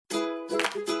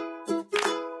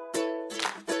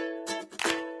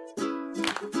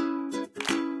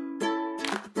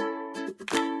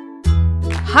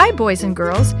Hi, boys and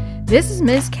girls. This is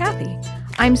Ms. Kathy.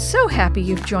 I'm so happy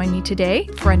you've joined me today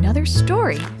for another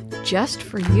story just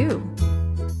for you.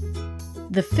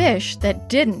 The Fish That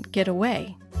Didn't Get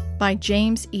Away by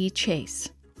James E. Chase.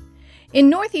 In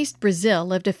northeast Brazil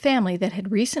lived a family that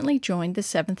had recently joined the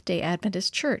Seventh-day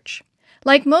Adventist Church.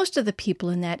 Like most of the people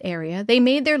in that area, they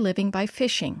made their living by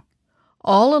fishing.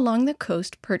 All along the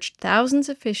coast perched thousands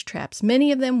of fish traps, many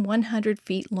of them 100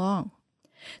 feet long.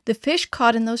 The fish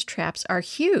caught in those traps are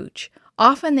huge.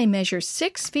 Often they measure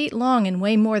 6 feet long and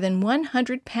weigh more than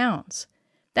 100 pounds.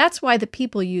 That's why the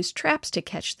people use traps to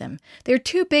catch them. They're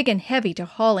too big and heavy to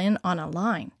haul in on a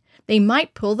line. They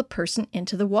might pull the person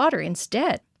into the water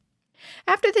instead.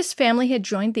 After this family had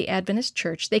joined the Adventist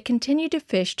church, they continued to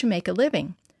fish to make a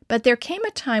living. But there came a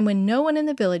time when no one in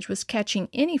the village was catching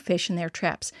any fish in their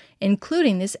traps,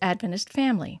 including this Adventist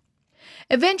family.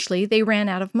 Eventually, they ran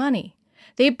out of money.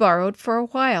 They borrowed for a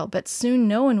while, but soon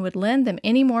no one would lend them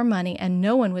any more money and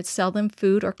no one would sell them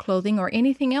food or clothing or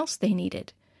anything else they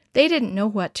needed. They didn't know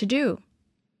what to do.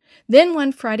 Then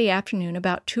one Friday afternoon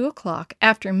about 2 o'clock,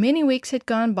 after many weeks had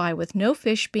gone by with no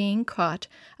fish being caught,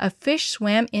 a fish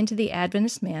swam into the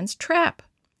Adventist man's trap.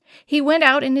 He went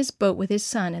out in his boat with his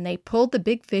son, and they pulled the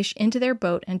big fish into their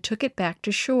boat and took it back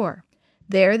to shore.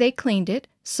 There they cleaned it,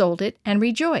 sold it, and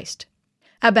rejoiced.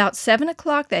 About 7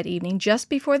 o'clock that evening, just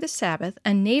before the Sabbath,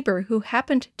 a neighbor who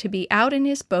happened to be out in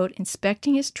his boat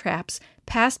inspecting his traps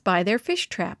passed by their fish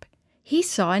trap. He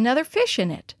saw another fish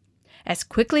in it. As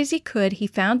quickly as he could, he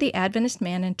found the Adventist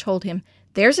man and told him,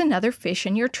 "There's another fish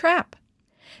in your trap."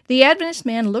 The Adventist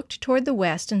man looked toward the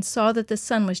west and saw that the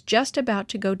sun was just about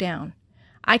to go down.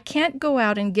 "I can't go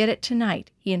out and get it tonight,"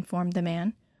 he informed the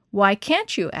man. "Why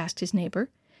can't you?" asked his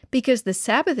neighbor. "Because the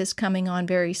Sabbath is coming on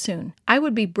very soon. I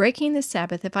would be breaking the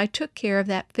Sabbath if I took care of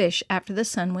that fish after the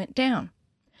sun went down."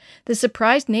 The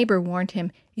surprised neighbor warned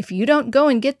him, "If you don't go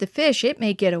and get the fish, it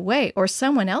may get away, or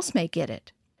someone else may get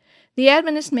it." The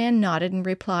Adventist man nodded and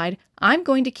replied, "I'm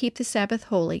going to keep the Sabbath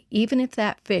holy, even if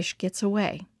that fish gets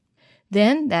away."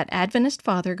 Then that Adventist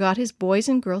father got his boys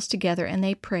and girls together and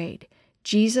they prayed,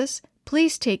 "Jesus,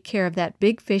 please take care of that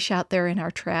big fish out there in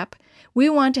our trap. We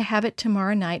want to have it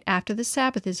tomorrow night after the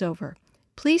Sabbath is over.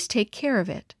 Please take care of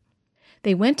it."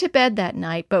 They went to bed that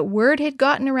night, but word had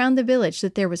gotten around the village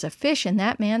that there was a fish in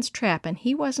that man's trap and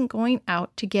he wasn't going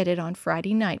out to get it on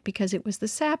Friday night because it was the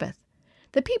Sabbath.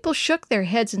 The people shook their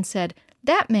heads and said,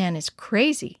 "That man is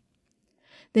crazy."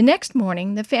 The next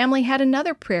morning, the family had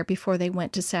another prayer before they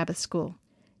went to Sabbath school.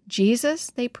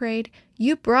 "Jesus," they prayed,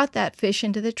 "you brought that fish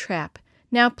into the trap.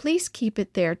 Now please keep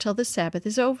it there till the Sabbath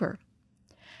is over."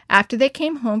 After they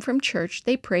came home from church,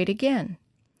 they prayed again.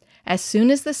 As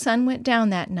soon as the sun went down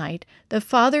that night, the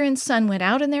father and son went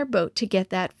out in their boat to get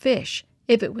that fish,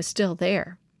 if it was still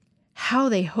there. How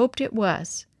they hoped it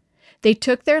was! They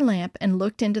took their lamp and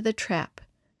looked into the trap.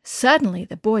 Suddenly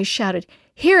the boys shouted,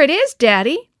 "Here it is,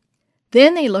 Daddy!"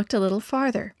 Then they looked a little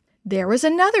farther. There was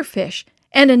another fish,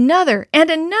 and another, and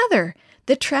another.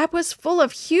 The trap was full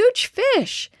of huge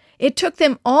fish. It took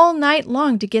them all night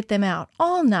long to get them out,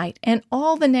 all night and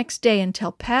all the next day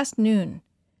until past noon.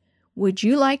 Would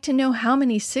you like to know how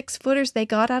many 6-footers they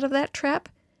got out of that trap?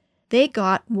 They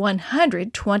got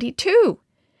 122.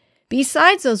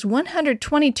 Besides those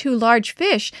 122 large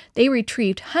fish, they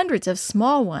retrieved hundreds of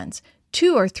small ones,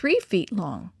 2 or 3 feet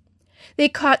long. They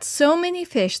caught so many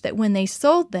fish that when they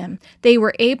sold them, they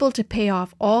were able to pay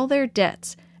off all their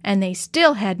debts, and they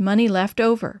still had money left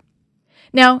over.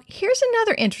 Now, here's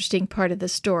another interesting part of the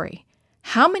story.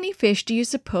 How many fish do you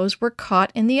suppose were caught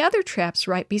in the other traps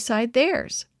right beside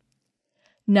theirs?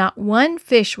 Not one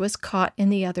fish was caught in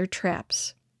the other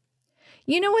traps.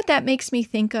 You know what that makes me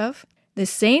think of? The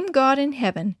same God in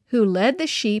heaven who led the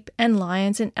sheep and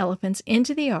lions and elephants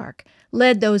into the ark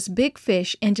led those big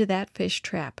fish into that fish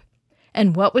trap.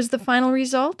 And what was the final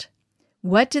result?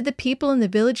 What did the people in the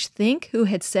village think who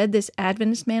had said this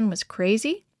Adventist man was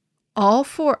crazy?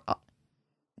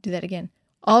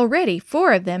 Already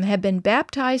 4 of them have been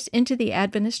baptized into the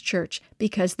Adventist church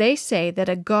because they say that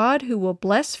a God who will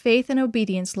bless faith and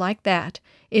obedience like that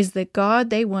is the God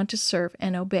they want to serve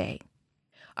and obey.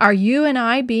 Are you and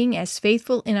I being as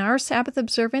faithful in our Sabbath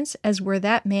observance as were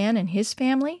that man and his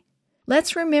family?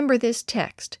 Let's remember this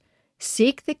text.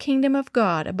 Seek the kingdom of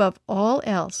God above all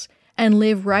else and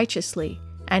live righteously,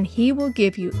 and He will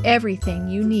give you everything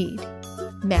you need.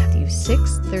 Matthew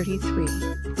 6:33.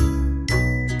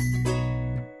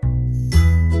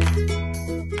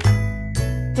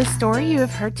 The story you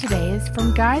have heard today is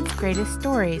from God's Greatest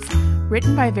Stories,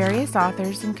 written by various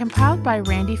authors and compiled by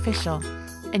Randy Fishel,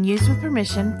 and used with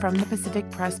permission from the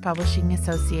Pacific Press Publishing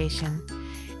Association.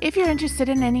 If you're interested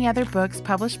in any other books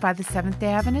published by the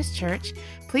Seventh-day Adventist Church,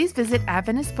 please visit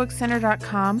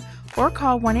AdventistBookCenter.com or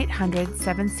call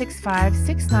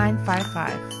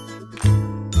 1-800-765-6955.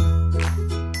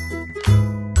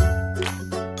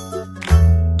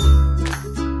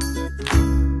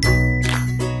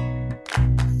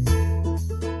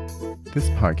 This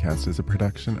podcast is a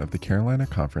production of the Carolina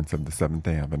Conference of the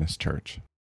Seventh-day Adventist Church.